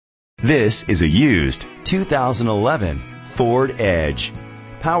This is a used 2011 Ford Edge,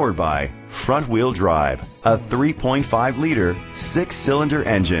 powered by front-wheel drive, a 3.5-liter six-cylinder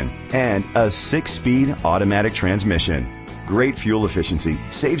engine, and a 6-speed automatic transmission. Great fuel efficiency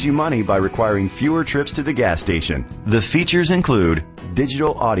saves you money by requiring fewer trips to the gas station. The features include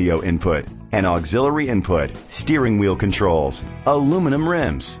digital audio input, an auxiliary input, steering wheel controls, aluminum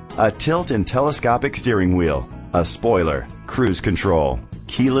rims, a tilt and telescopic steering wheel, a spoiler, cruise control,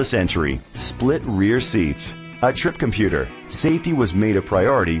 keyless entry, split rear seats, a trip computer. Safety was made a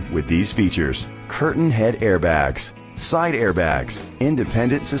priority with these features: curtain head airbags, side airbags,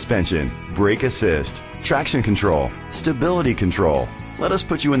 independent suspension, brake assist, traction control, stability control. Let us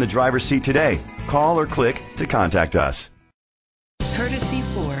put you in the driver's seat today. Call or click to contact us. Courtesy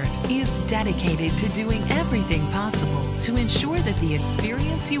Ford is dedicated to doing everything possible to ensure that the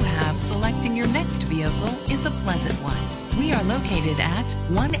experience you have selecting your next vehicle is a pleasant one. We are located at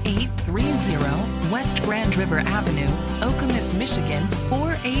 1830 West Grand River Avenue, Okemos, Michigan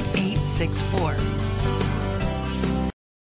 48864.